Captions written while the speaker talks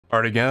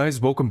Alright guys,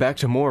 welcome back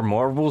to more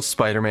Marvel's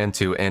Spider-Man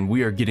 2, and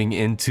we are getting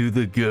into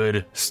the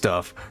good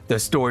stuff. The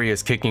story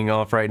is kicking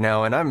off right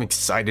now, and I'm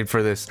excited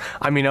for this.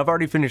 I mean, I've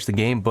already finished the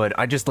game, but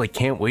I just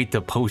can't wait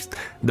to post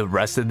the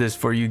rest of this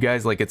for you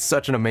guys. It's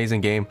such an amazing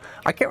game.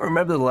 I can't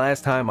remember the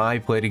last time I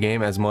played a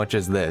game as much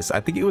as this. I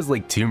think it was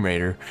Tomb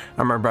Raider.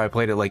 I remember I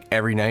played it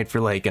every night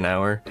for an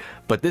hour.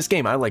 But this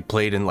game I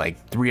played in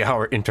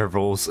 3-hour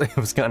intervals. It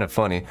was kind of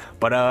funny.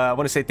 But I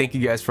want to say thank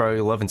you guys for all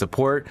your love and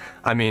support.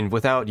 I mean,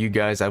 without you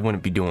guys, I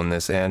wouldn't be doing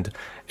this, and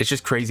it's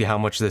just crazy how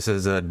much this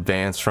has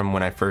advanced from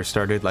when I first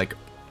started.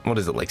 What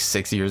is it,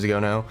 6 years ago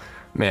now?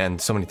 Man,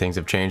 so many things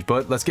have changed.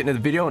 But let's get into the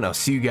video, and I'll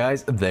see you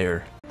guys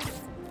there.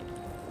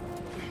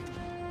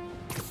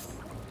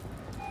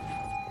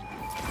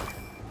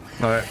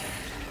 Alright,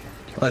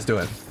 let's do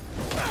it.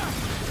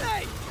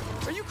 Hey!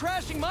 Are you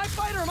crashing my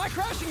fight or am I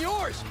crashing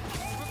yours?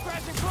 We're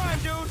crashing crime,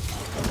 dude!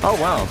 Oh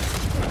wow.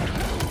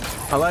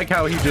 I like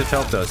how he just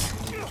helped us.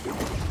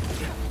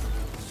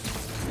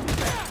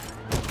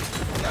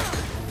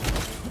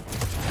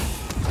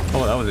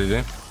 Oh, that was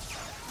easy.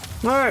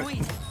 Alright.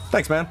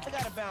 Thanks, man. I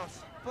gotta bounce,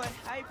 but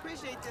I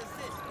appreciate the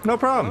assist. No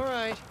problem.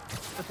 Alright.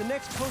 But the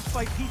next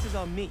post-fight piece is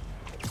on me.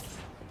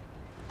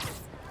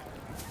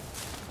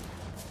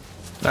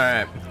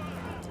 Alright.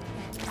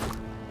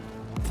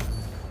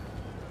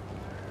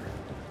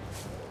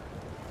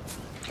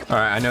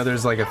 Alright, I know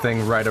there's a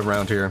thing right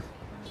around here.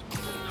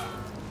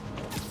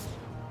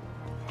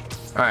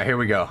 Alright, here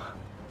we go.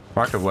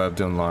 Rocket web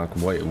to unlock.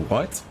 Wait,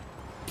 what?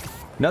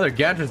 Another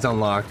gadget's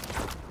unlocked.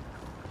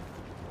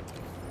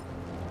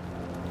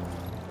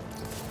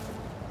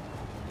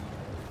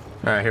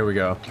 Alright, here we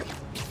go.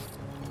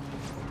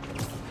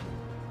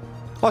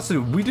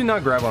 Also, we did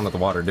not grab onto the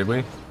water, did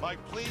we? My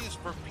pleas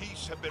for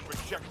peace have been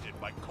rejected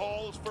by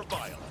calls for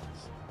violence.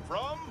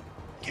 From,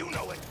 you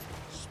know it,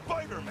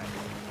 Spider-Man.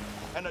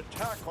 An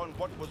attack on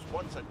what was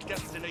once a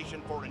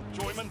destination for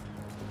enjoyment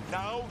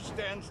now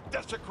stands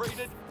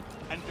desecrated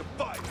and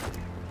divided.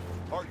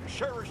 Our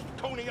cherished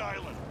Coney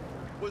Island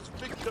was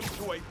victim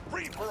to a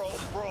free-for-all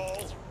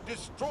brawl,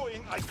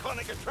 destroying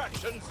iconic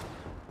attractions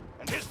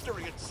and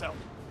history itself.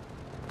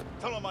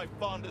 Some of my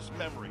fondest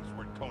memories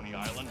were at Coney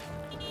Island.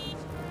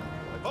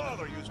 My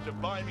father used to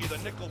buy me the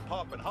nickel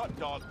pop and hot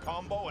dog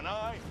combo, and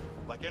I,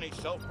 like any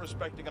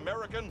self-respecting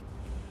American,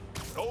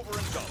 would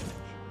overindulge.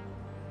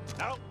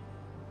 Now,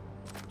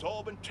 it's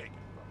all been taken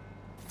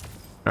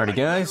from me. Alrighty,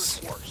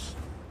 guys.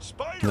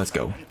 Let's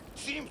go.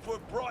 Seems to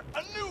have brought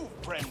a new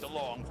friend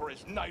along for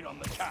his night on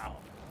the town.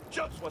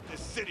 Just what this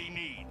city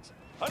needs.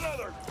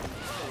 Another.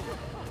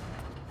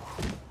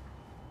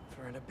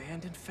 For an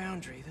abandoned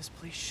foundry, this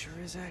place sure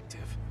is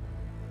active.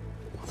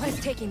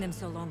 What's taking them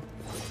so long?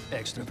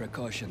 Extra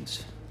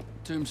precautions.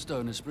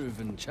 Tombstone has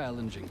proven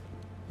challenging.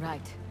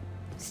 Right.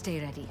 Stay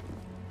ready.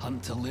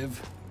 Hunt to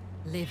live.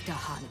 Live to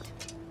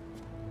hunt.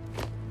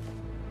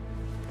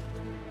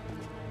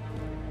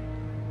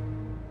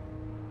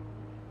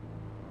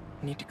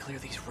 Need to clear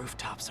these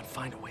rooftops and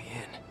find a way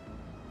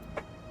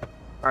in.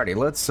 Alrighty,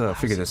 let's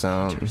figure this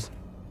out. If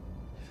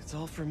it's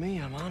all for me,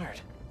 I'm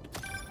honored.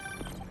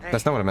 Hey,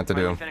 That's not what I meant to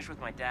do. Finished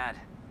with my dad.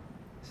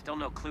 Still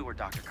no clue where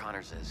Dr.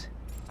 Connors is.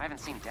 I haven't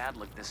seen Dad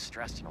look this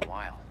stressed in a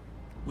while.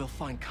 We'll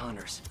find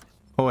Connors.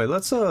 Oh wait,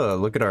 let's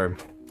look at our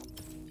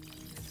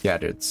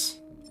gadgets.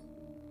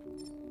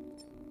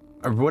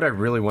 What I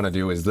really want to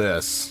do is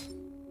this.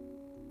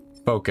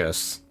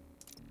 Focus.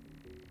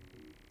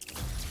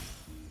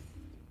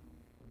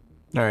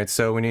 Alright,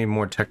 so we need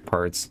more tech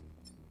parts.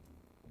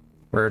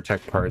 Where are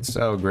tech parts?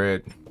 Oh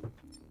great.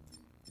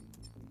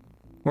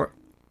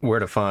 Where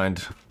to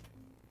find?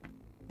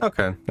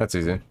 Okay, that's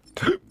easy.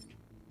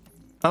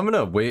 I'm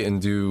gonna wait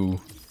and do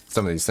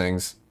some of these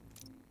things.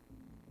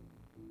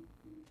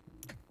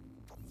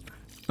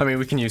 I mean,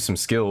 we can use some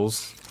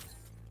skills.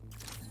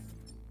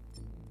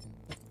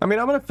 I mean,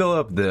 I'm gonna fill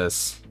up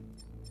this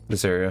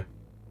area.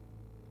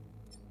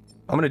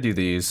 I'm gonna do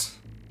these.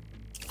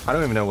 I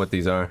don't even know what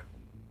these are.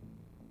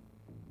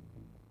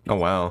 Oh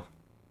wow.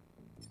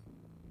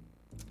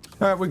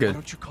 Alright, we're Why good.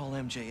 don't you call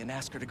MJ and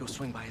ask her to go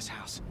swing by his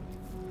house?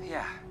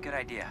 Yeah, good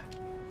idea.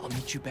 I'll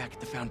meet you back at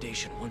the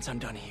foundation once I'm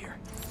done here.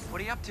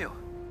 What are you up to?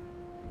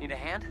 Need a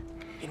hand?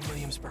 In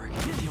Williamsburg,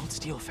 the old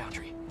steel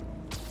foundry.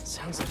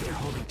 Sounds like they're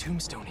holding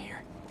Tombstone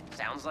here.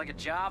 Sounds like a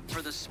job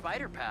for the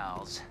Spider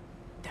Pals.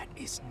 That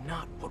is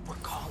not what we're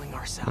calling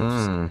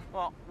ourselves.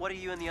 Well, what do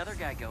you and the other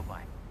guy go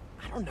by?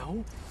 I don't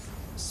know.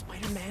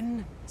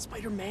 Spider-Men?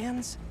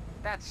 Spider-Mans?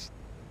 That's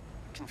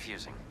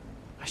confusing.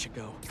 I should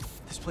go.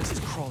 This place is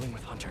crawling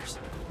with hunters.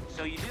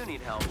 So you do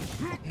need help.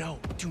 No,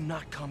 do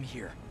not come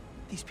here.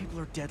 These people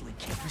are deadly.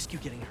 Can't risk you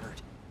getting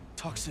hurt.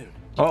 Talk soon.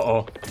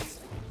 Uh-oh.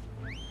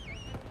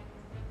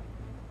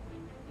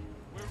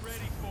 We're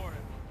ready for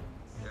it.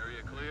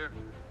 Area clear?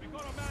 We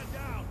got a man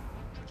down.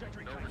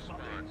 Trajectory No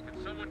response.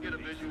 Can someone get a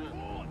visual?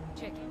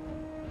 Check it.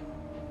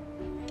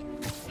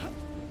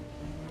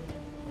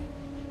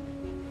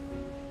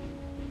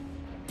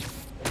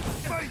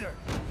 Spider!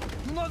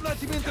 Do not let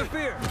him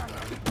interfere!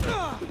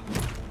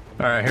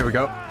 Alright, here we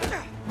go.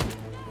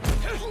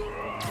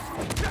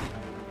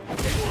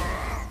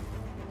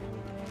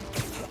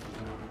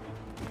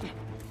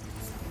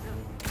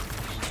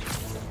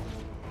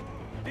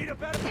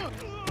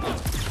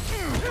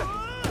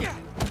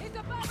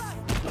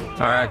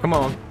 All right, come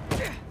on.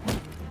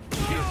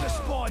 Here's the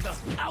spider.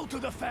 Out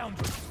of the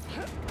foundry.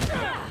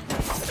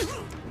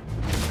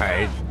 All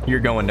right,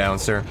 you're going down,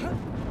 sir.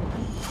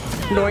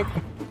 Doink.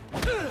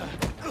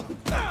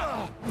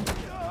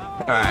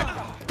 All right.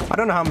 I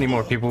don't know how many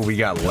more people we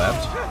got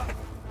left.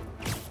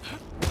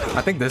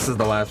 I think this is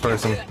the last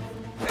person.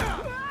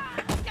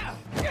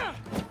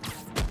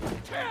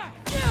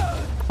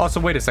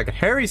 Also, wait a second.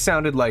 Harry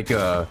sounded like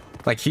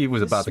he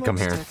was about to come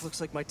here.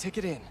 Looks like my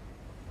ticket in.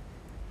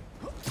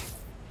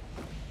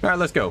 All right,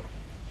 let's go.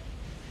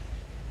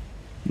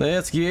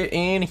 Let's get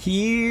in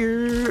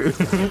here.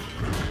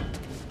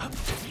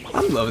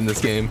 I'm loving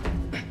this game.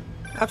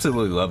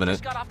 Absolutely loving it.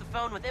 Just got off the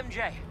phone with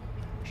MJ.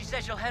 She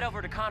says she'll head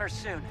over to Connors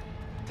soon.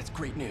 That's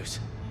great news.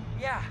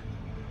 Yeah,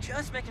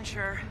 just making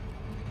sure.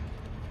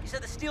 You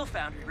said the steel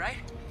foundry, right?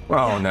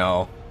 Oh Yeah.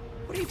 no.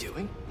 What are you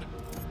doing?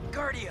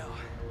 Cardio.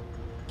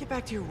 Get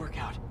back to your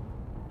workout.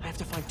 I have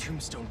to find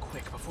Tombstone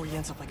quick before he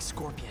ends up like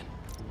Scorpion.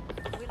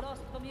 We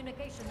lost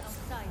communication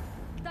outside.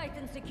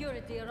 Tighten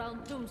security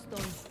around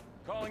Tombstone.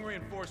 Calling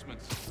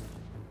reinforcements.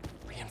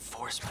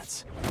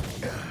 Reinforcements.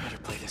 Better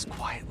play this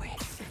quietly.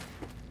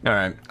 All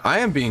right, I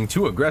am being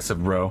too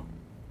aggressive, bro.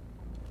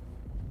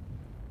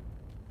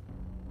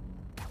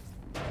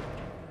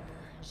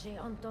 J'ai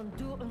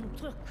entendu un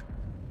truc.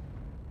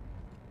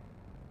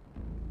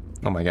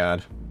 Oh my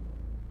god.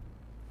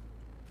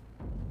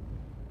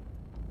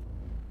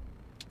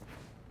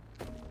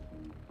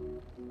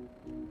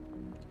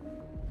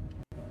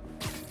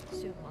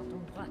 Sur ma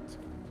ton droite.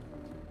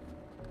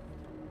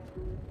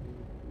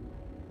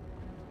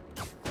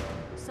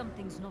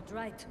 Something's not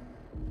right.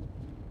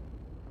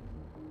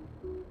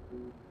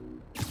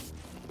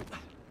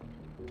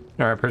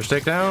 All right, push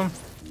takedown.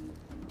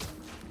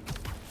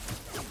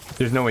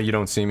 There's no way you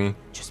don't see me.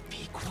 Just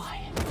be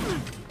quiet.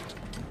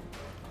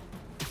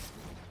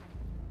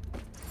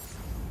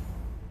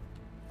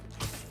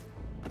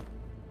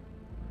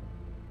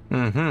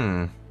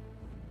 Mm-hmm.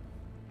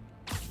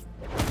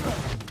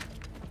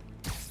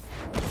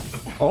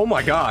 Oh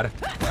my god.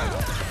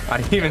 I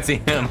didn't even see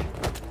him.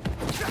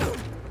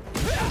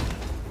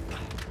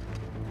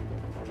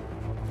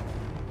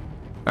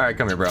 All right,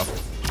 come here, bro.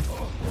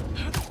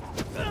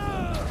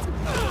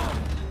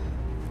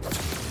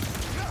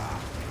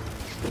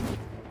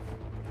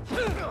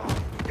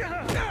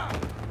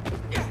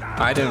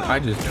 I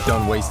just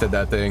done wasted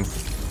that thing.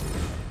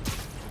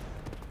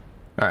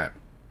 All right,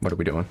 what are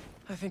we doing?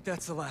 I think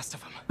that's the last of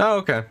them. Oh,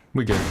 okay,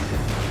 we good.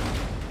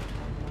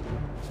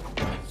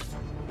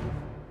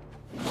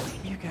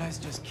 You guys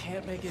just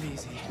can't make it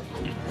easy.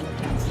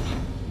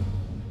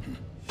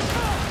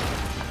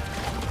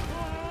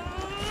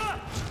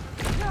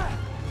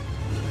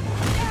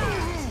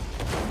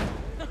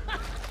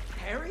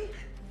 Harry?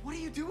 What are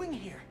you doing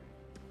here?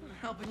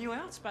 Helping you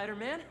out,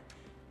 Spider-Man.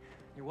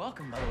 You're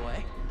welcome, by the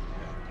way.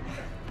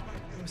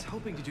 I was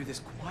hoping to do this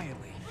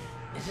quietly.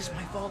 Is this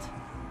my fault?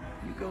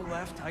 You go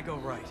left, I go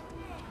right.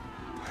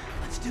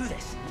 Let's do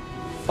this.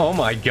 Oh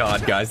my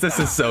god, guys, this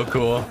is so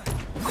cool.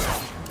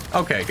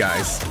 Okay,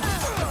 guys.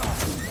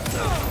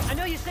 I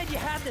know you said you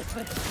had this,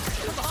 but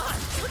come on,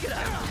 look at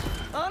us.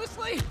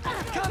 Honestly,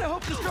 kinda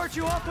hope to start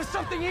you off with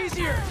something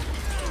easier.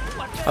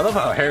 I love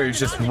how Harry's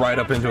just right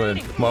up into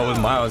it. Well, with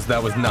Miles,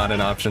 that was not an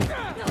option.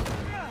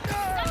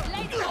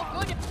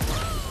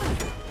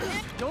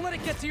 Don't let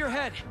it get to your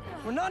head.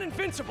 We're not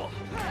invincible.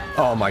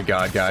 Oh my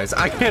god, guys.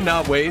 I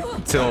cannot wait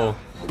till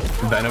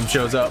Venom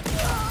shows up.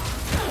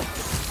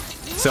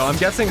 So I'm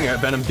guessing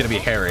Venom's gonna be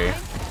Harry.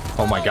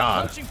 Oh my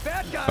god. Punching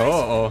bad guys.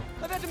 Oh.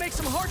 I've had to make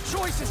some hard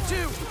choices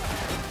too.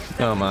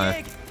 Oh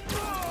my.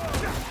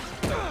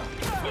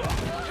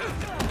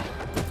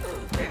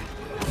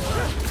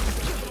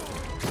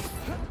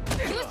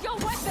 Use your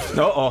weapon.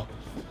 Uh-oh.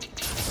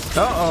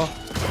 Uh-oh.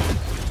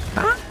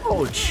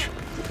 Ouch.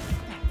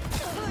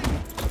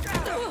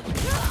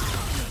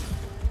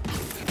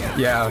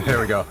 Yeah, here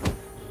we go.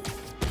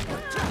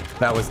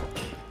 That was...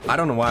 I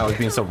don't know why I was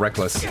being so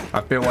reckless.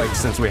 I feel like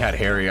since we had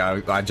Harry,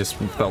 I just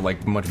felt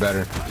like much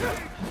better.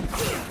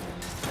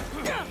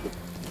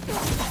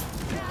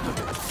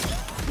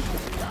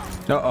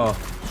 Uh-oh.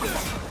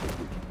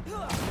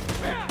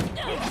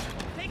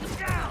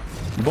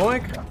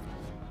 Boink.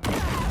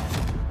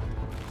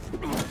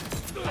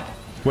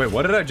 Wait,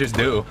 what did I just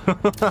do?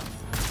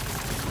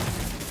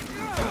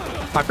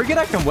 I forget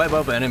I can web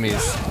up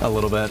enemies a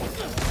little bit.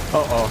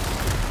 Uh-oh.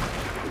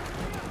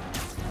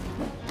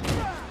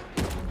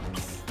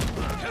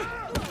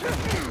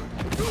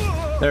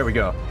 There we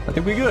go. I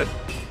think we're good. Is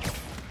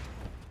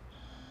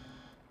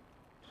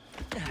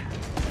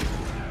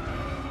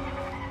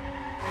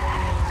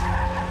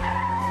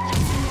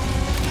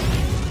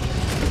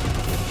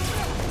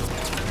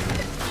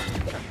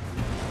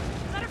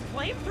that a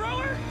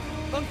flamethrower?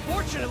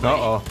 Unfortunately,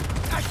 Uh-oh.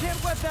 I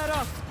can't web that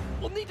up.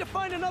 We'll need to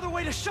find another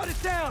way to shut it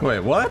down.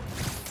 Wait, what?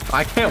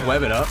 I can't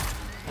web it up.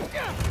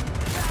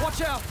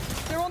 Watch out.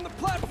 They're on the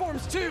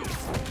platforms too.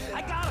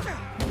 I got them.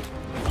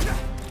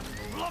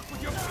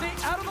 Stay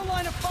out of the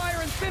line of fire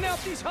and thin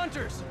out these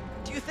hunters.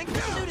 Do you think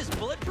the suit is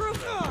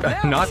bulletproof?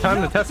 Not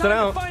time to test it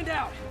out. Find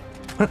out.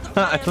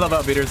 I love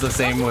how Peter's the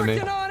same with me.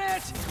 Working on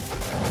it.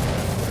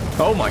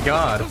 Oh my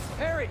god.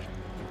 Harry,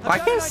 I I've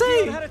got can't an idea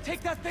see. on how to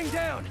take that thing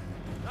down.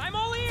 I'm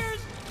all ears.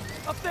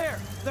 Up there,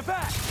 the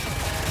back.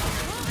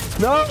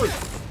 No.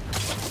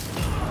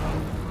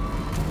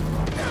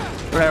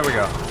 There we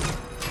go.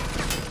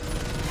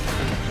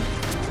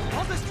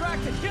 I'll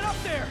distract it. Get up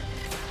there.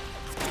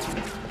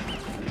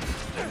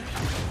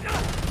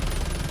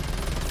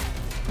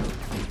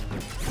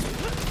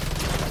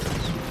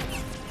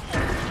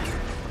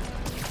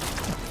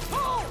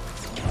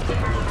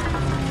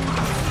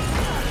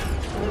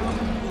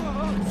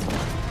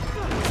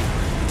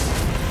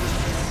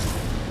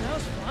 That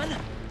was fun.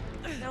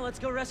 Now let's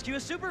go rescue a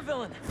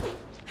supervillain.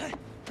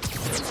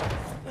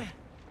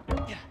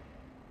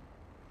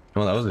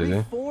 Well, that was easy.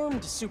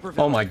 Reformed supervillain.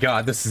 Oh my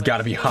god, this has got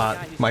to be hot.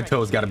 My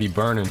toes got to be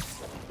burning.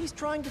 He's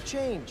trying to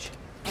change.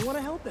 I want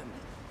to help him.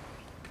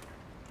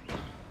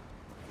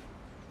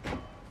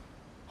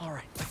 All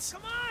right, let's.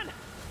 Come on!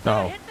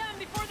 Oh. Hit them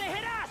before they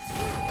hit us!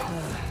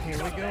 Here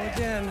we go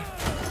again.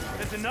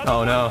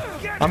 Oh no.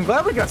 I'm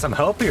glad we got some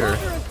help here.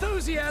 Your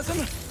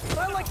enthusiasm, but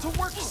I like to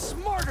work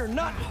smarter,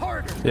 not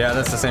harder. Yeah,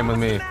 that's the same with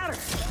me. Matter.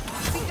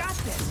 We got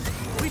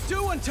this. We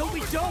do until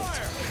we don't.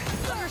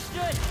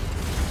 Understood.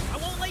 I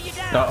won't let you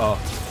down. Uh-oh.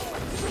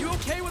 You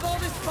okay with all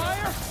this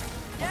fire?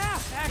 Yeah,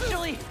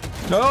 actually.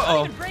 Uh-oh.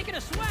 Not even breaking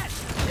a sweat.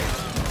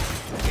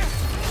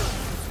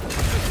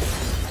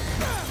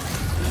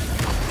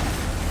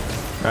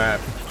 Alright.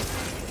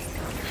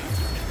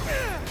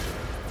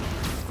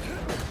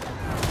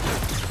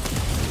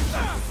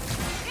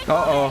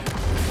 Uh-oh.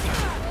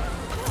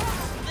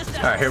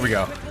 Alright, here we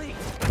go.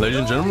 Ladies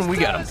and gentlemen, we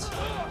got him.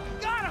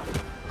 Got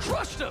him.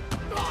 Crushed him.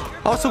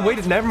 Also,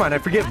 wait, never mind. I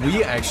forget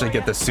we actually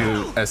get the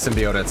suit as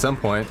symbiote at some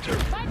point.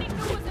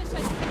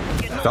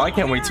 So I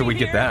can't wait till we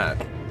get that.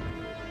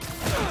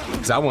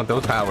 Because I want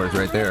those powers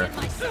right there.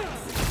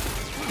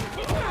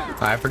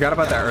 I forgot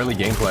about that early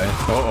gameplay.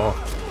 Uh-oh.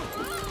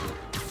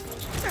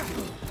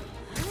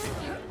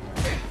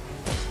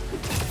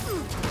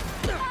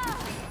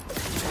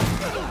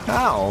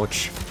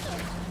 Ouch.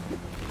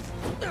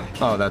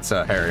 Oh, that's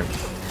Harry.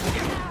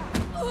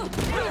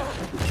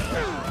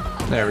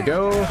 There we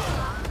go.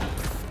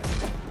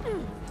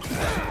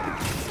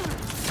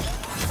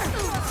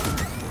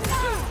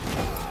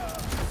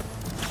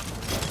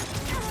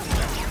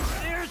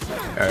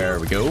 There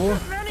we go.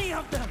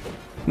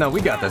 No,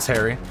 we got this,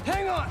 Harry.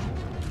 Hang on.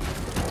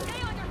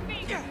 Stay on your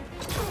feet. You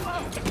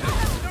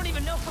don't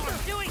even know how I'm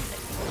doing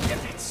this.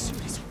 That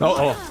suit is.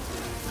 Uh-oh.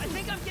 I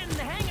think I'm getting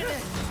the hang of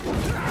this.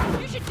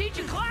 You should teach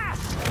a class.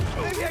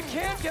 Maybe I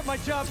can get my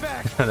job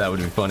back. That would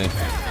be funny.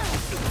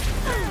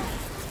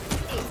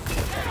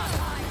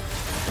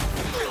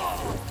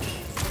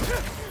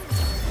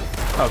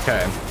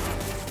 Okay.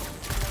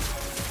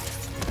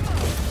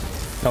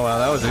 Oh wow,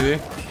 that was easy.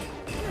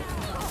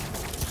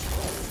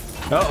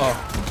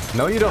 Uh-oh.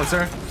 No, you don't,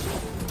 sir.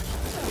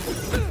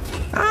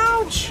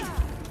 Ouch!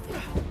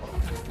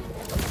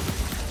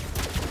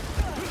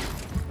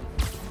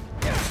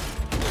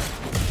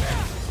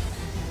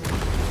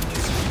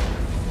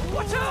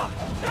 Watch out!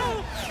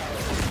 No!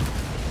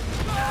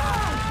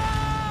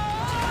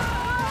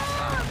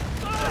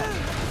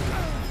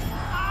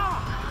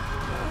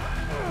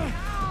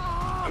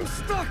 I'm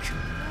stuck.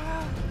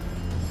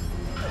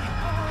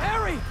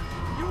 Harry,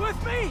 you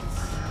with me?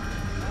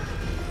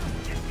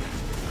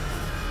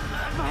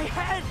 My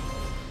head!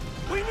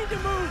 We need to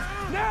move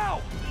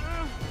now!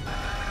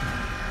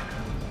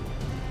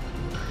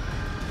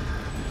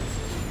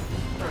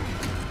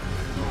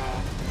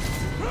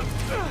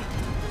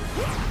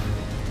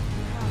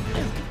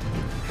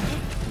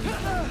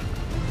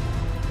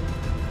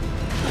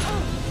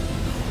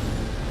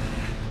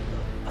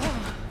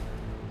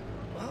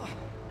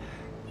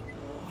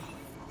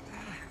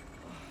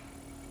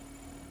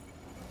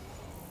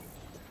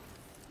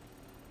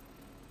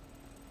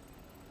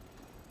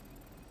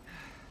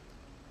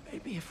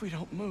 Maybe if we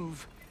don't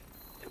move,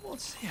 it won't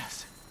see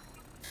us.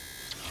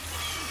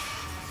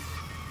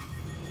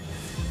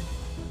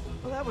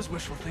 Well, that was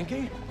wishful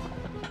thinking.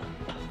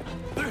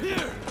 They're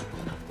here!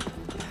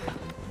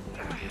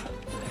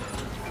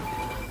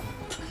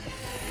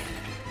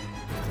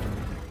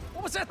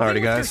 What was that Alrighty,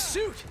 thing with guys.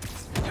 your suit?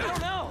 I don't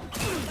know.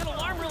 That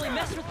alarm really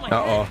messed with my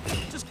Uh-oh.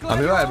 head. Just I'm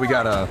you're glad we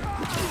got all a...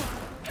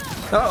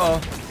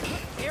 Uh-oh.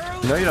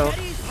 Arrows, No, you don't.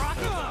 jetties,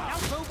 rockets,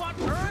 house robot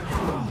burn.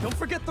 right. Don't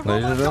forget the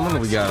Ladies and robot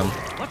gentlemen, we dogs. got him.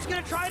 What's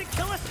gonna try to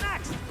kill us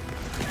next?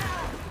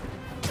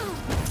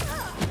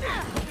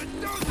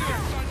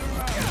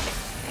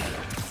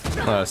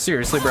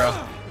 Seriously, bro.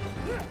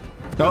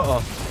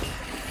 Uh-oh.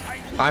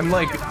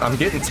 I'm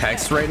getting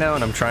text right now,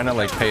 and I'm trying to,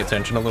 like, pay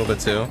attention a little bit,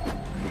 too.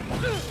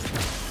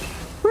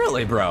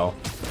 Really, bro?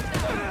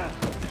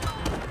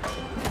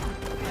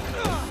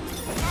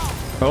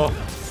 Oh.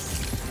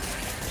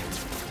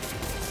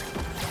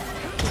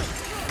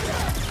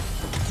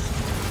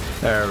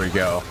 There we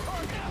go.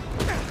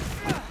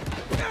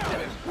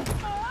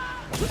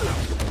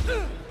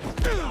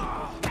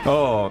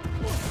 Oh.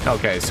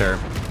 Okay, sir.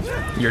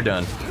 You're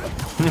done.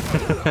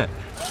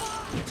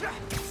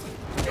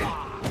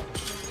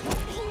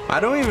 I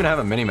don't even have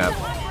a mini-map.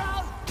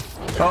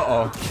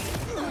 Uh-oh.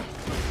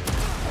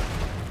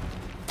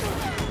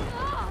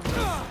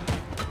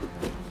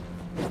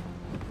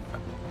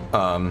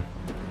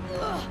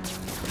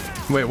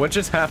 Wait, what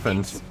just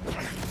happened?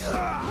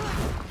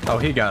 Oh,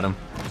 he got him.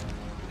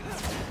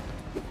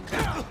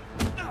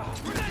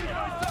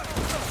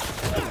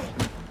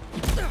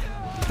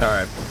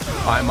 Alright.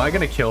 Am I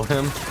gonna kill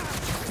him?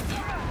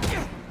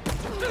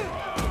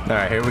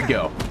 Alright, here we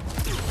go.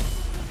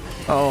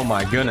 Oh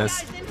my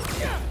goodness.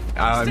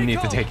 I need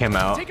to take him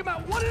out. Take him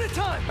out one at a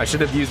time. I should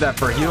have used that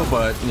for a heal,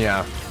 but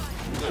yeah.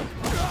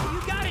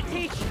 You got it,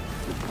 Teach.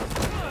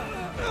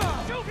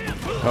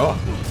 Oh.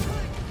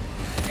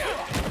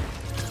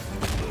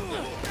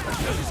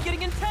 This is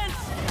getting intense.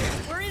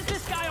 Where is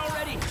this guy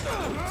already?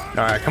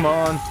 Alright, come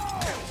on.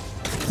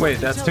 Wait,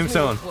 that's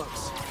Tombstone.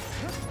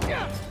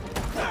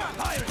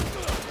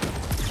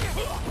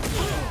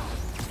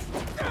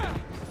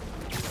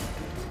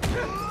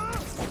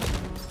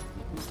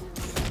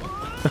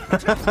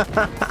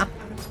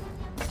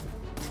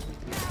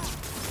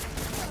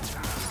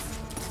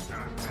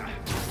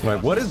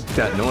 Wait, what is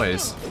that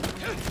noise?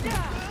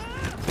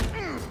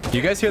 Do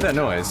you guys hear that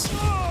noise?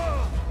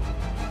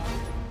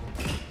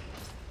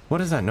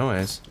 What is that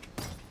noise?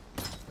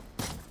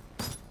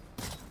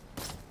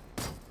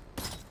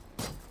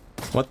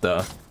 What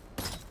the?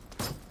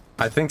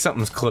 I think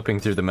something's clipping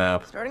through the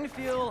map. Starting to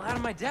feel out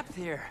of my depth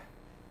here.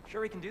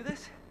 Sure we can do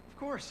this? Of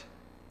course.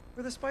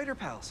 We're the spider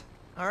pals.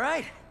 All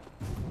right.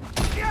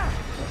 Yeah.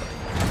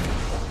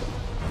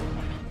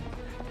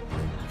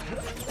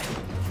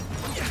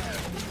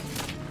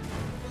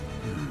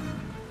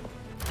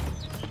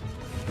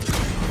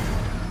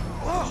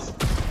 Whoa!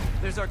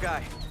 There's our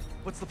guy.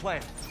 What's the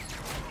plan?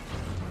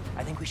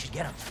 I think we should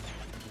get him.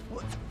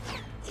 What?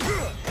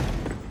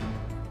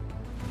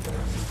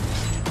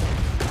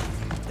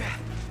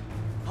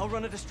 I'll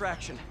run a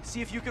distraction.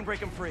 See if you can break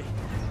him free.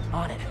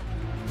 On it.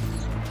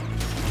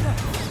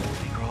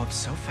 They grow up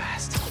so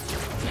fast.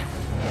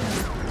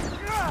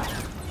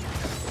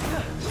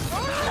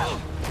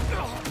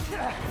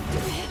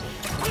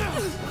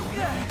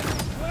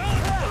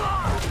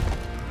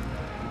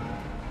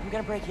 I'm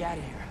gonna break you out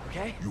of here,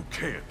 okay? You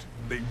can't.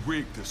 They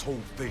rigged this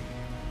whole thing.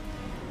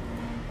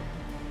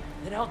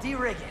 Then I'll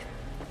de-rig it.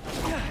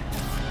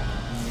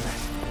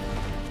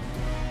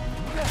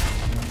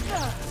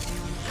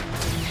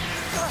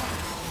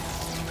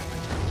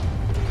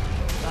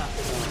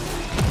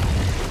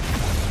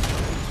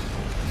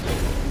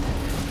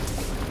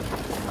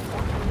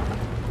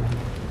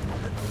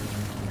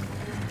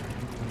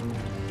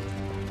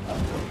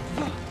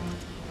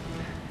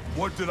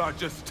 What did I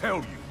just tell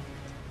you?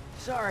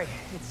 Sorry,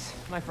 it's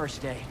my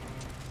first day.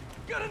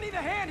 Gonna need a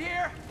hand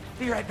here.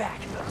 Be right back.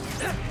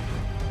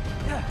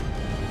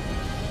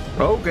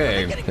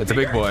 Okay, it's a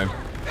big boy.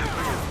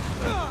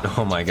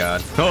 Oh my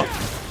god. Oh!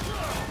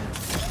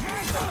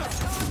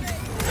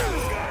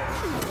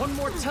 One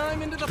more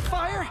time into the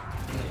fire?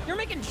 You're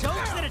making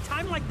jokes at a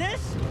time like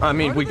this? I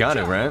mean, we got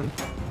it, right?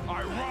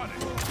 Ironic.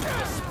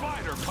 The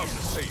spider comes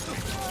to save me.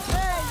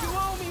 Hey, you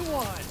owe me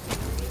one.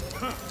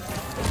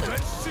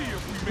 Let's see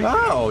if we make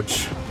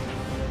Ouch!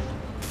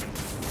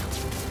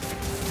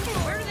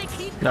 Where do they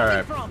keep All coming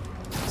right. from?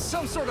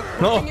 Some sort of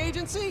No. working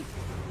agency?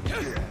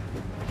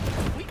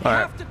 We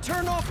have to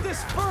turn off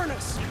this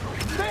furnace.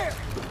 There.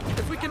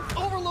 If we can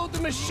overload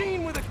the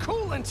machine with a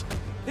coolant,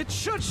 it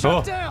should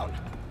shut down.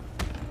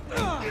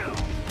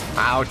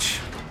 Ouch!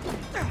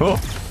 Oh!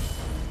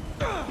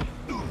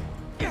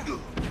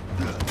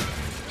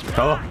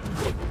 Oh!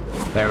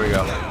 There we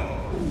go.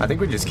 I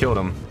think we just killed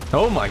him.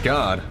 Oh my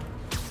god!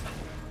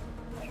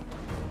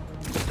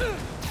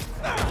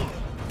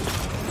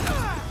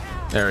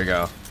 There we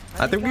go.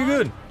 I think we're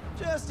good.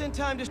 Just in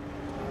time to...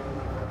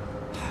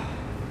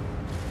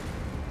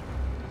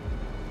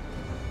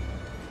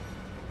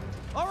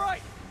 All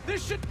right,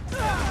 this should...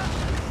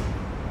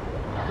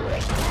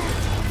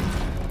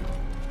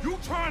 You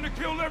trying to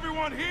kill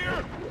everyone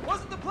here?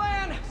 Wasn't the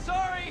plan,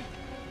 sorry.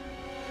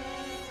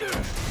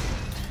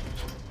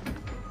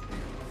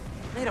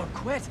 They don't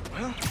quit.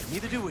 Well,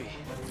 neither do we.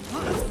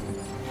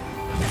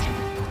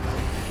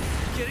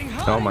 Getting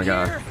hot. Oh my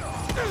god. Here.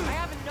 I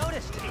haven't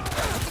noticed. I think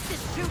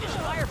this suit is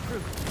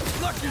fireproof.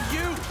 Lucky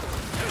you.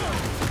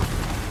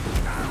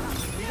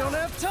 We don't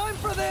have time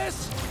for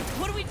this.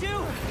 What do we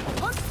do?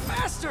 Hunt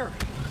faster.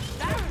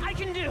 That I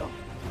can do.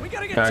 We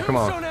gotta get Alright, come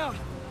on. Tombstone out.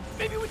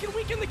 Maybe we can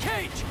weaken the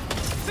cage.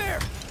 There.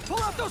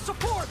 Pull out those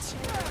supports.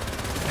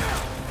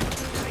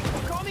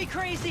 Call me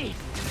crazy.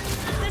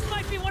 This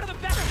might be one of the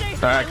best days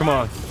of my Alright, come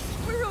on.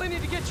 life. We really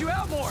need to get you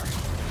out more.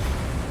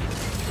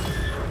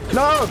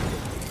 No!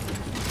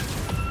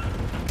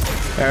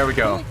 There we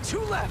go. Only 2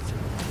 left.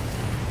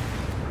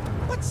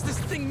 What's this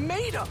thing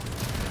made of?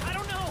 I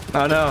don't know.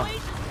 Oh no. The place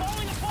is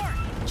falling apart.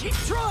 Keep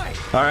trying.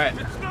 Alright.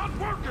 It's not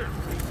working.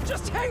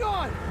 Just hang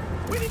on.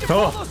 We need to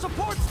pull those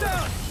supports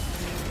down.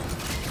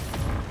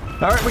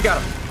 Alright, we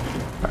got him.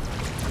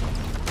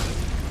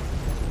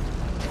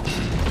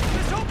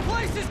 This whole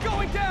place is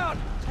going down.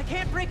 I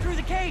can't break through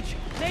the cage.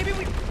 Maybe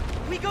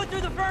we go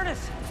through the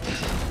furnace.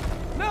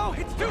 No,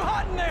 it's too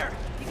hot in there!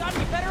 You got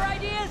any better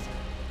ideas?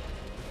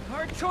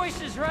 Hard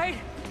choices, right?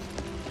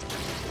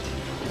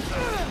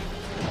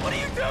 What are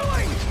you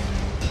doing?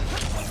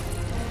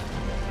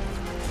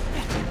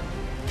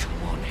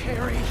 Come on,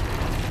 Harry.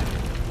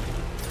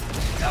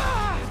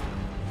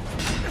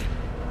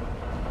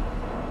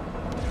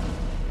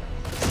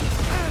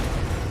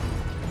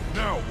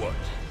 Now what?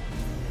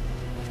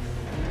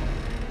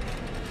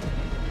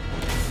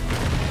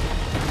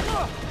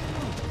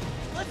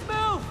 Let's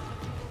move!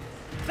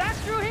 Back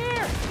through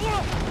here!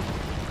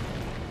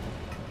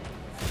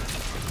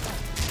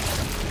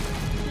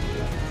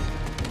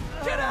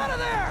 Get out of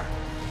there!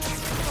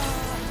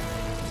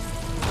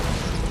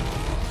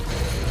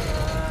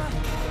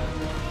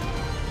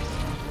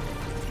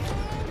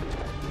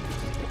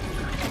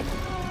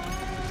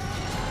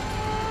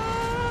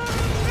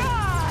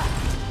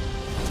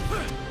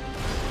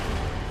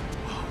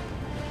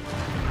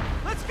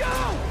 Let's go!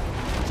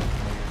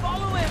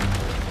 Follow him!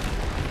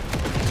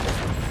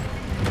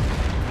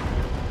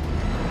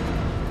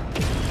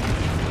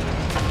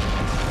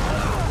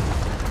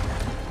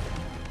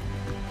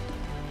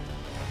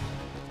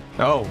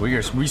 Oh,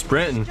 we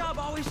sprinting. Job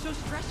always so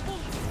stressful?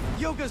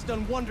 Yoga's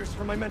done wonders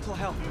for my mental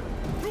health.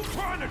 You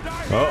trying to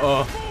die?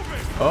 Uh-oh.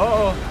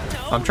 Uh-oh.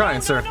 No, I'm trying,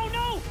 sir.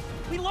 No!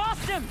 We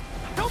lost him!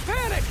 Don't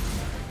panic!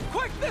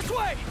 Quick, this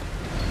way!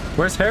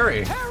 Where's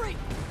Harry? Harry!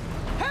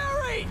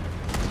 Harry!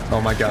 Oh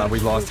my god, we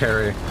lost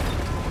Harry.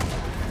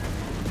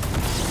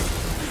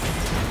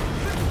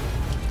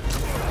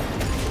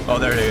 Oh,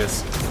 there it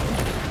is.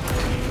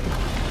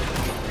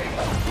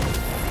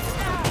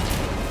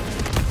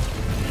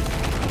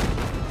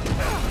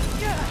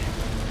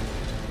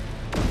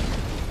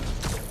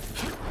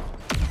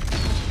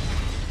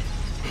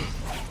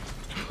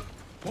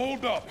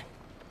 Hold up.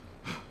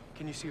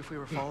 Can you see if we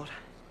were followed?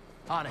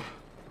 On it.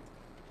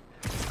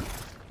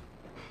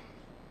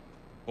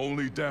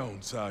 Only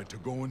downside to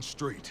going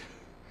straight.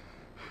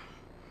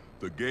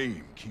 The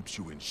game keeps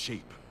you in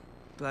shape.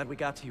 Glad we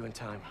got to you in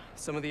time.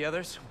 Some of the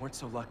others weren't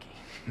so lucky.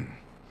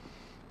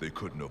 They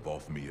couldn't have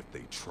off me if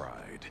they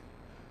tried.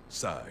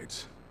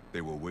 Besides,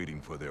 they were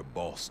waiting for their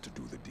boss to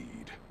do the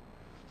deed.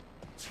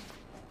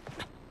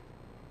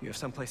 You have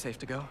someplace safe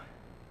to go?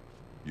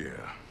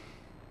 Yeah.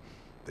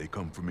 They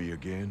come for me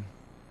again,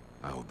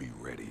 I'll be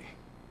ready.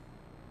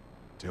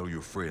 Tell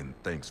your friend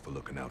thanks for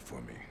looking out for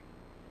me.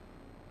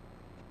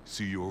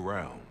 See you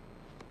around,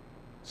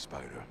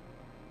 Spider.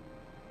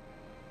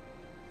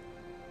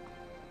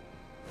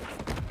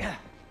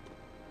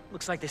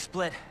 Looks like they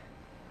split.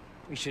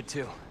 We should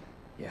too.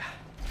 Yeah.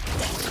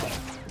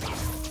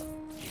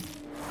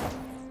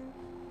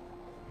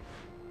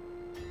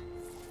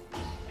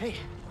 Hey,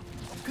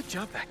 good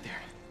job back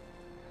there.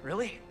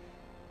 Really?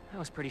 I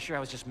was pretty sure I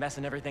was just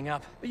messing everything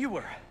up. You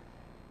were,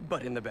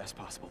 but in the best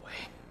possible way.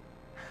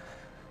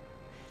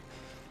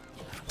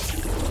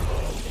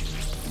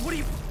 What are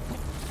you...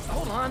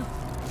 Hold on.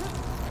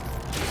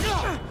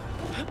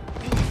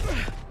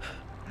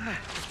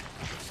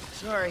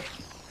 Sorry.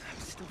 I'm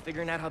still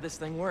figuring out how this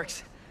thing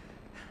works.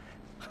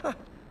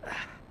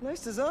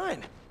 Nice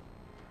design.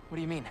 What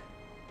do you mean?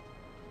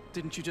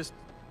 Didn't you just...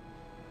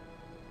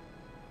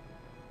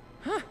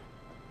 Huh.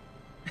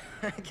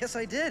 I guess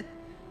I did.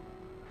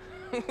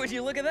 Would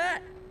you look at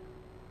that?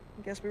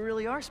 I guess we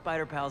really are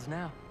spider pals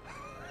now.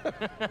 I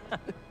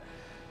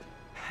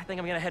think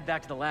I'm gonna head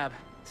back to the lab,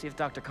 see if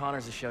Dr.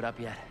 Connors has showed up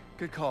yet.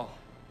 Good call.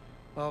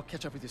 I'll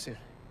catch up with you soon.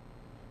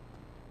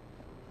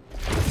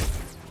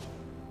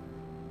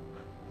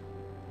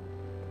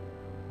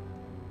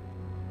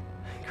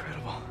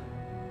 Incredible.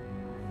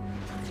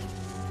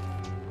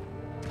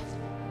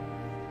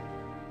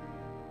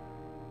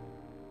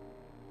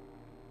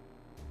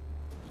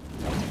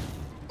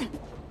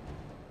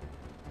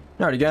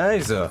 Alrighty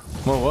guys, well,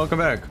 welcome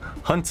back.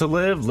 Hunt to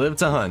live, live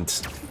to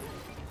hunt.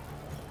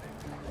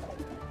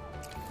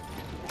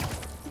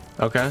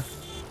 Okay.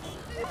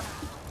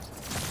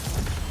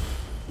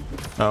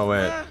 Oh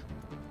wait.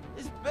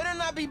 This better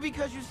not be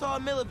because you saw a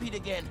millipede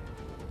again.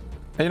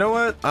 Hey, you know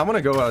what? I want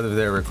to go out of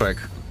there real quick.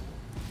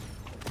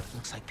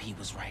 Looks like Pete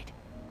was right.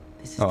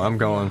 This is Oh, I'm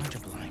going.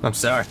 I'm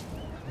sorry.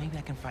 Maybe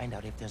I can find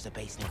out if there's a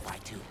base nearby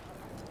too.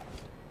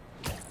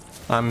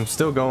 I'm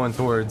still going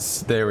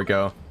towards... There we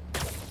go.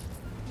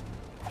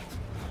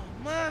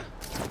 Ma,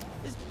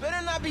 this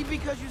better not be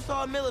because you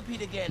saw a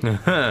millipede again.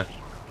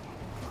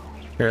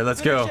 Here,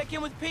 let's Better go. check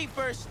in with Pete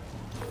first.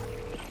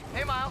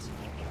 Hey, Miles.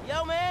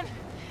 Yo, man.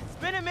 It's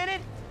been a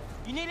minute.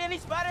 You need any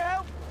spider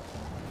help?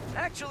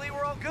 Actually,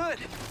 we're all good.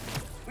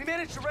 We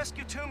managed to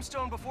rescue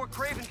Tombstone before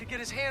Craven could get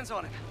his hands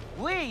on him.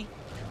 We?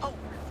 Oh,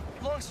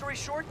 long story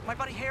short, my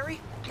buddy Harry,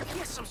 he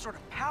has some sort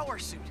of power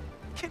suit.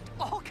 Kicked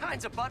all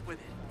kinds of butt with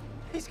it.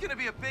 He's gonna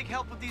be a big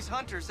help with these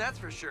hunters, that's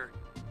for sure.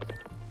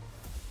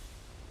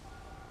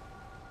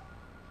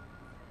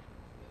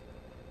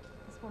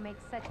 This will make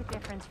such a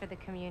difference for the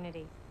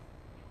community.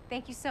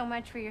 Thank you so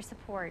much for your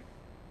support.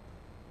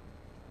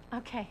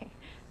 Okay,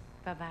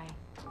 bye-bye.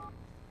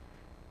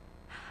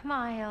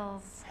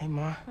 Miles. Hey,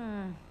 Ma.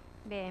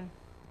 Ven,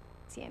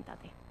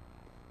 siéntate.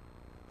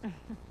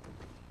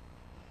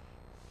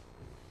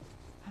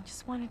 I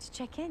just wanted to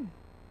check in.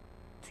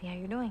 See how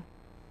you're doing.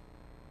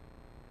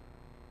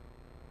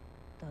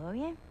 ¿Todo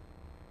bien?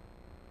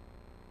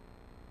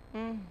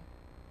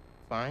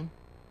 Fine.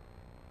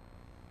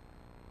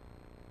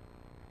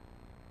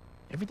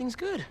 Everything's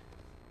good.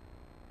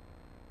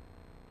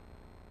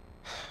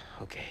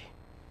 Okay.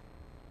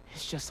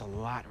 It's just a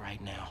lot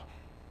right now.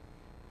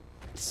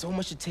 So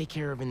much to take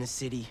care of in the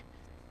city.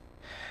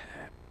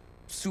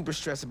 Super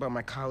stressed about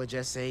my college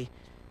essay.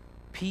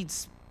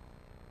 Pete's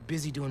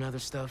busy doing other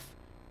stuff.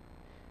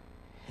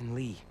 And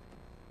Lee's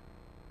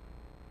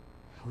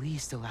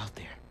still out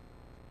there.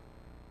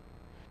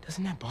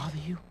 Doesn't that bother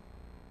you?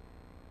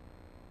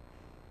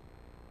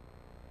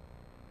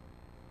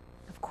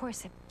 Of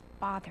course it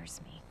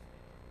bothers me.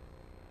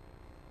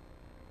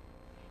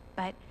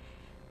 But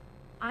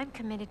I'm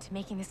committed to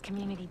making this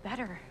community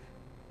better.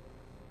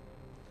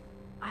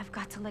 I've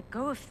got to let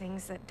go of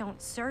things that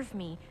don't serve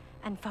me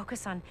and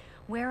focus on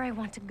where I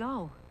want to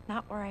go,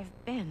 not where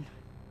I've been.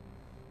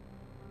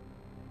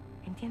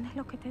 ¿Entiendes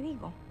lo que te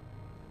digo?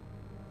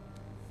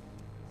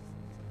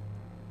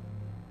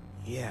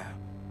 Yeah.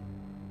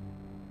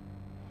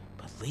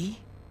 But Lee?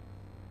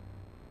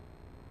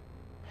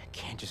 I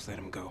can't just let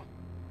him go.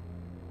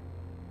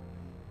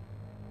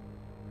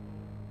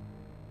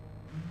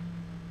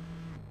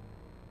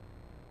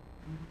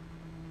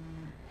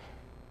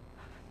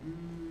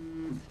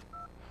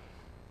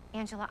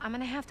 Angela, I'm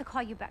gonna have to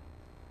call you back.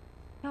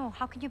 No,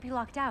 how can you be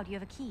locked out? You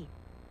have a key.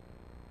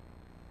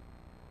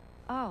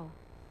 Oh.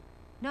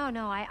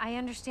 No, I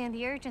understand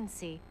the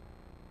urgency.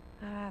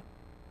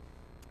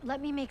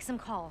 Let me make some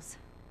calls.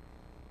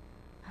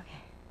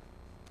 Okay.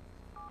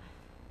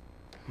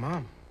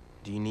 Mom,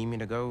 do you need me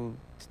to go?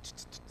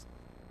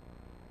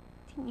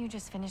 Didn't you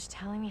just finish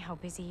telling me how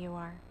busy you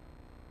are?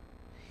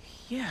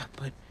 Yeah,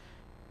 but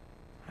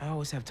I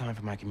always have time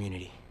for my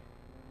community.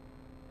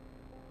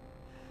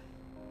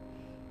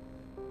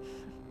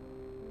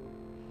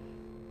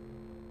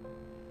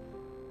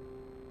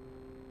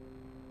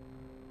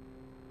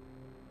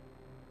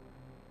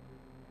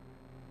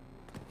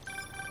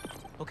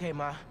 Okay,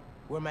 Ma,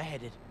 where am I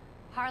headed?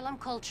 Harlem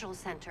Cultural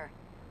Center,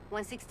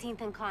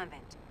 116th and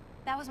Convent.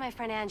 That was my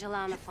friend Angela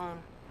on the phone.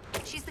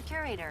 She's the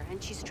curator,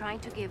 and she's trying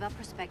to give a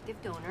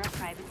prospective donor a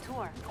private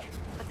tour.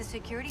 But the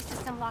security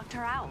system locked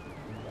her out.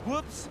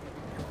 Whoops!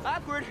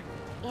 Awkward!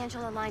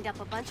 Angela lined up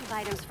a bunch of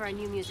items for a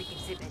new music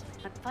exhibit,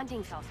 but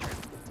funding fell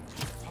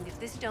through. And if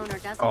this donor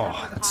doesn't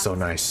Oh, that's so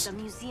nice. the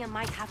museum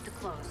might have to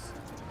close.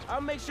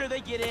 I'll make sure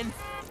they get in.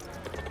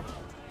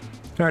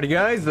 Alrighty,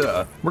 guys,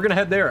 we're gonna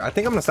head there. I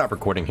think I'm gonna stop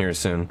recording here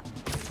soon.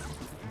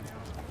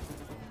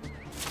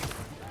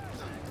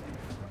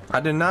 I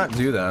did not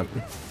do that.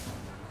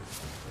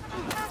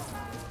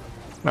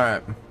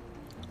 Alright.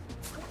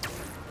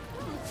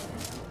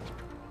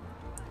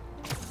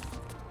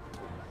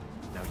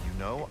 Now, you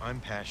know I'm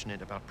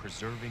passionate about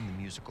preserving the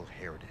musical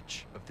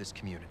heritage of this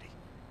community.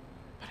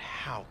 But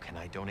how can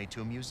I donate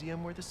to a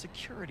museum where the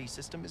security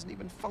system isn't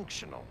even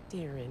functional?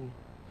 Darren,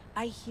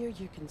 I hear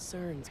your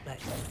concerns, but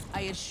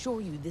I assure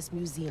you this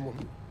museum will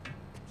be...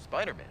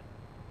 Spider-Man.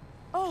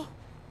 Oh,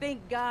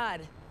 thank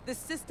God. The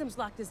system's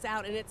locked us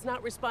out and it's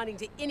not responding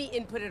to any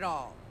input at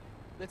all.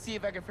 Let's see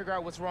if I can figure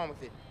out what's wrong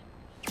with it.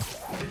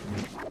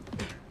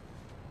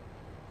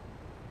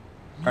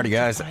 Alrighty,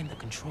 guys. Find the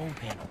control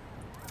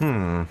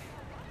panel.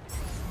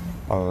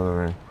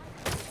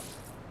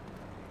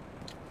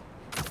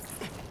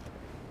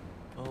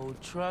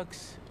 Old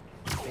trucks,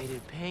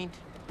 faded paint.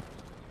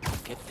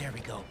 Okay, there we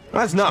go.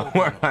 That's not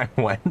where I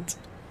went.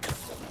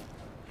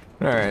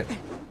 Alright.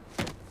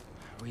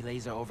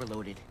 Relays are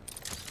overloaded.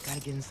 Gotta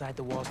get inside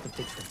the walls to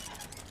fix them.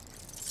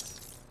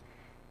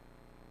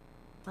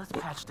 Let's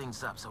patch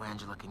things up so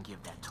Angela can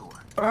give that tour.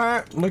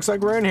 Alright, looks like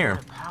we're in here.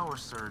 A power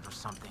surge or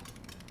something.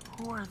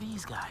 Who are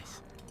these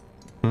guys?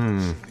 The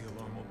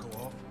alarm will go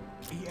off.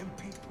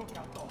 EMP took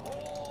out the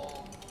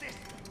whole system.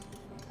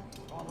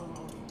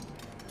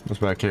 What's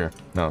back here?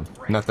 No,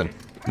 nothing.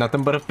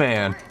 Nothing but a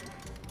fan.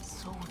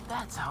 So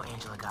that's how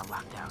Angela got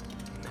locked out.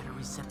 Better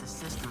reset the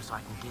system so I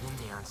can get in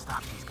there and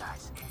stop these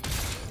guys.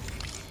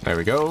 There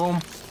we go.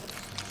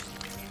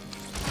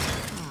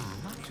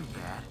 Not too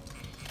bad.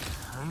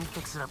 Let me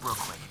fix it up real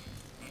quick.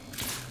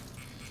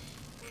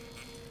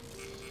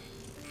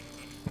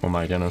 Oh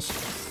my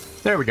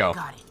goodness. There we go.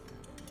 Got it.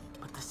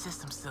 But the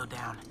system's still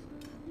down.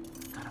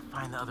 Gotta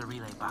find the other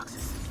relay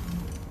boxes.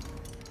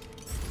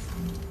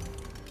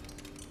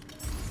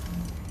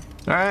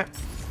 Alright.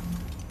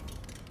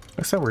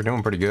 Looks like we're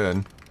doing pretty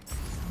good.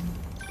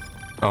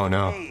 Oh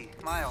no. Hey,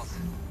 Miles.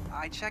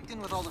 I checked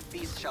in with all the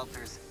feast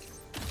shelters.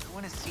 No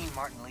one has seen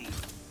Martin Lee.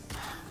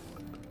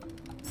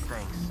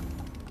 Thanks.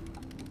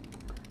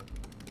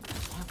 I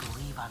can't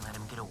believe I let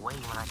him get away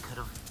when I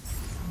could've...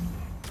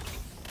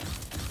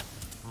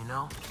 You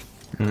know?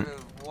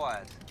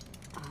 What?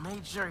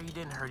 Made sure he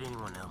didn't hurt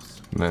anyone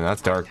else. Man,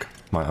 that's dark,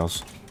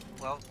 Miles.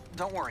 Well,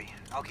 don't worry.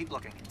 I'll keep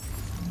looking.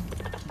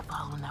 Keep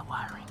following that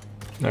wiring.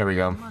 There we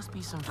go. There must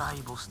be some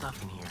valuable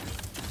stuff in here.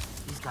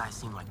 These guys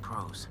seem like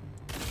pros.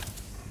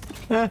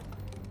 Eh.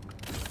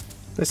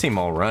 They seem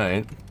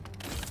alright.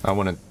 I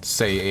want to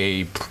say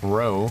a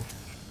pro.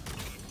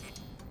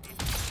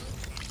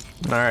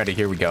 Alrighty,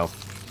 here we go.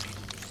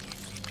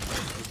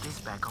 Get this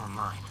back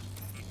online.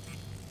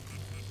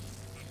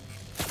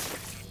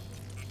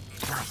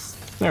 Nice.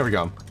 There we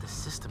go. But the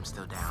system's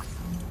still down.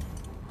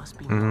 Must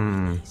be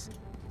more days.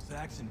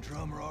 Sax and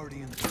drum are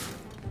already in the...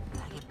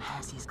 Gotta get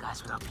past these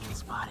guys without being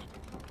spotted.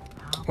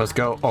 Let's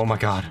go. Oh my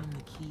god.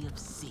 The key of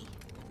C.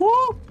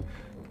 Woo!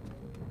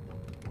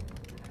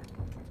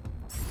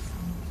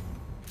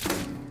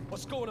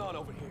 What's going on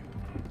over here?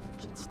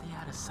 Should stay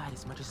out of sight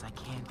as much as I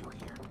can through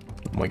here.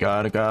 Oh my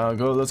god, I gotta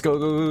go. Let's go,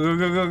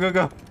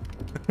 go.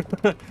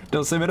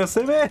 Don't see me, don't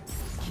see me.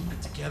 Keep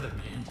it together,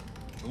 man.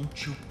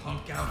 Don't you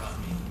punk out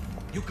on me.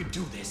 You can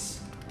do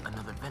this.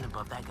 Another vent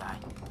above that guy.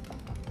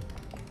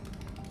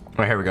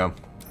 Alright, here we go.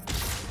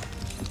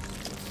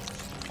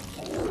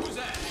 Who's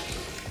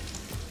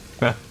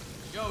that?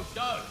 Yo,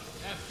 Doug,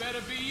 that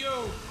better be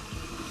you.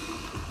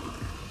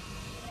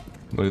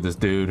 Look at this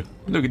dude.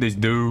 Look at this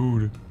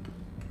dude.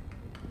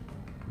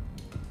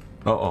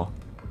 Uh-oh.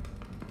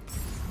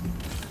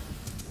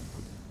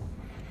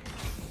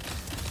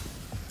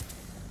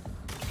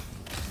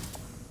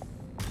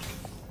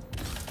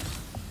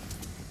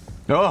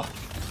 Oh!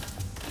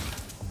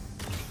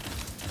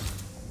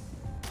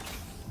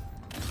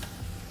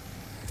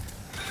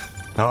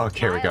 Oh, okay,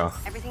 here we go.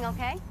 Everything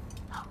okay?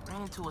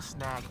 Ran into a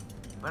snag,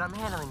 but I'm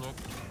handling it.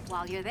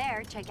 While you're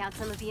there, check out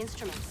some of the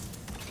instruments.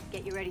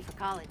 Get you ready for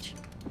college.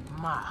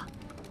 Ma,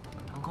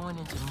 I'm going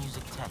into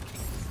music tech.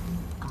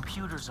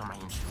 Computers are my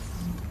instruments.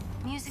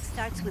 Music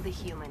starts with a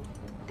human,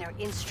 their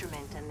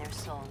instrument and their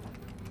soul.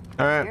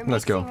 Alright,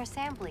 let's go. You're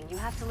mixing or sampling, you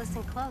have to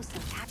listen close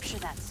and capture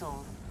that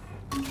soul.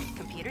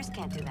 Computers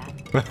can't do that.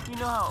 You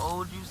know how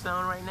old you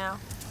sound right now?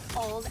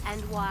 Old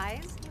and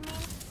wise, you mean?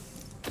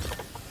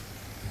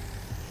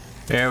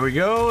 There we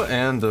go,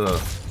 and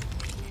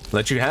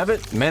let you have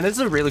it. Man, this is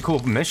a really cool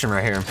mission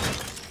right here.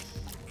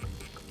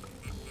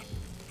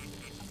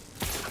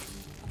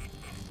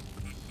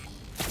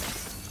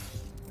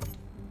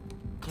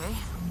 Okay,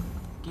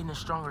 getting a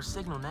stronger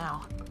signal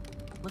now.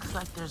 Looks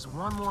like there's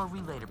one more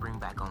relay to bring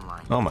back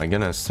online. Oh my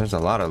goodness, there's a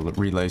lot of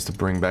relays to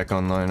bring back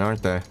online,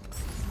 aren't there?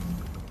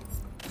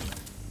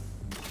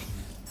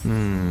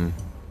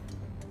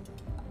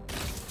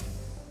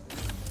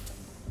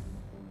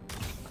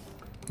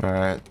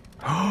 Alright.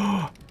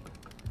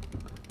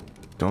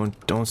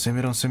 Don't see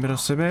me, don't see me, don't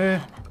see me.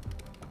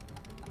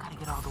 Gotta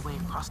get all the way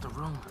across the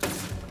room.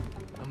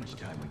 How much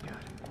time we got?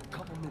 A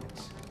couple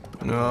minutes.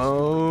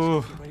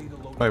 No.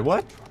 Wait,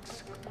 what?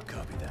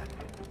 Copy that.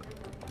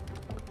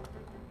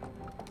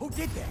 Who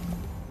did that?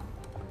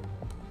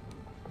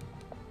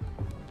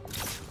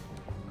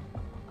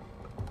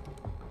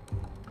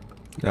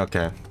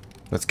 Okay,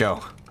 let's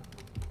go.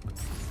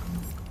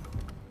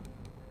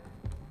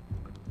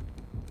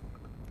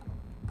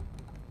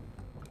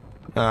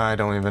 I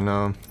don't even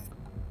know.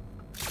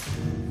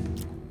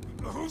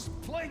 Who's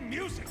playing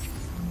music?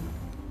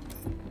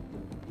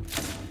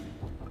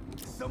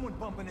 Is someone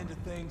bumping into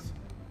things?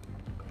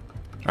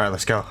 All right,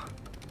 let's go.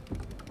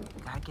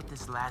 Gotta get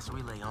this last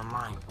relay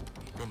online,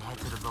 then head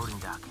to the loading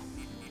dock.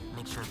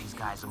 Make sure these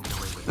guys don't get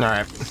away with All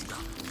right. this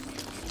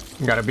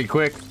stuff. Gotta be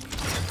quick.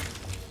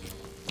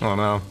 Oh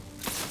no.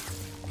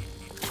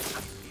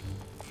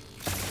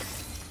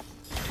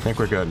 I think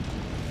we're good.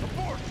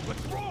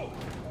 Let's roll.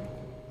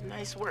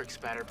 Nice work,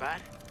 Spatterbot.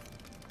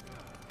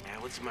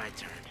 Now it's my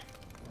turn.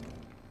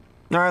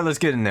 All right, let's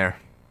get in there.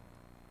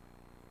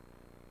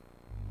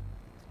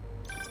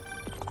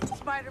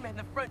 Spider-Man,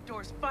 the front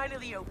door's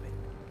finally open.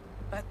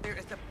 But there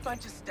is a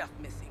bunch of stuff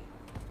missing.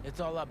 It's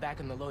all up back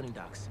in the loading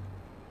docks.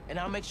 And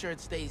I'll make sure it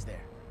stays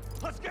there.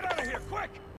 Let's get out of here, quick!